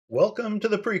Welcome to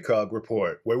the PRECOG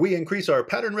Report, where we increase our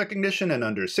pattern recognition in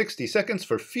under 60 seconds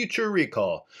for future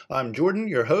recall. I'm Jordan,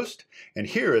 your host, and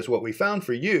here is what we found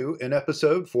for you in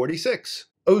episode 46.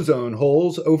 Ozone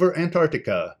holes over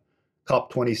Antarctica,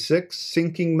 COP26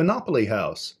 sinking monopoly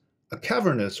house, a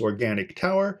cavernous organic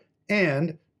tower,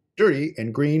 and dirty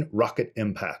and green rocket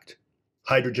impact.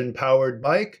 Hydrogen-powered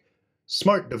bike,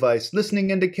 smart device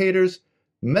listening indicators,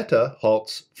 Meta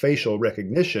halts facial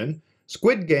recognition,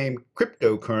 Squid Game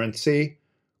Cryptocurrency,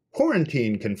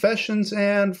 quarantine confessions,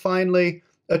 and finally,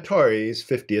 Atari's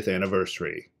 50th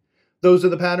anniversary. Those are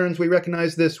the patterns we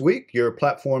recognize this week. Your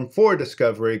platform for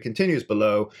discovery continues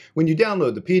below when you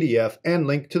download the PDF and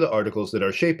link to the articles that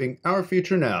are shaping our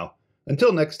future now.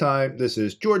 Until next time, this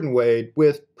is Jordan Wade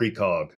with PRECOG.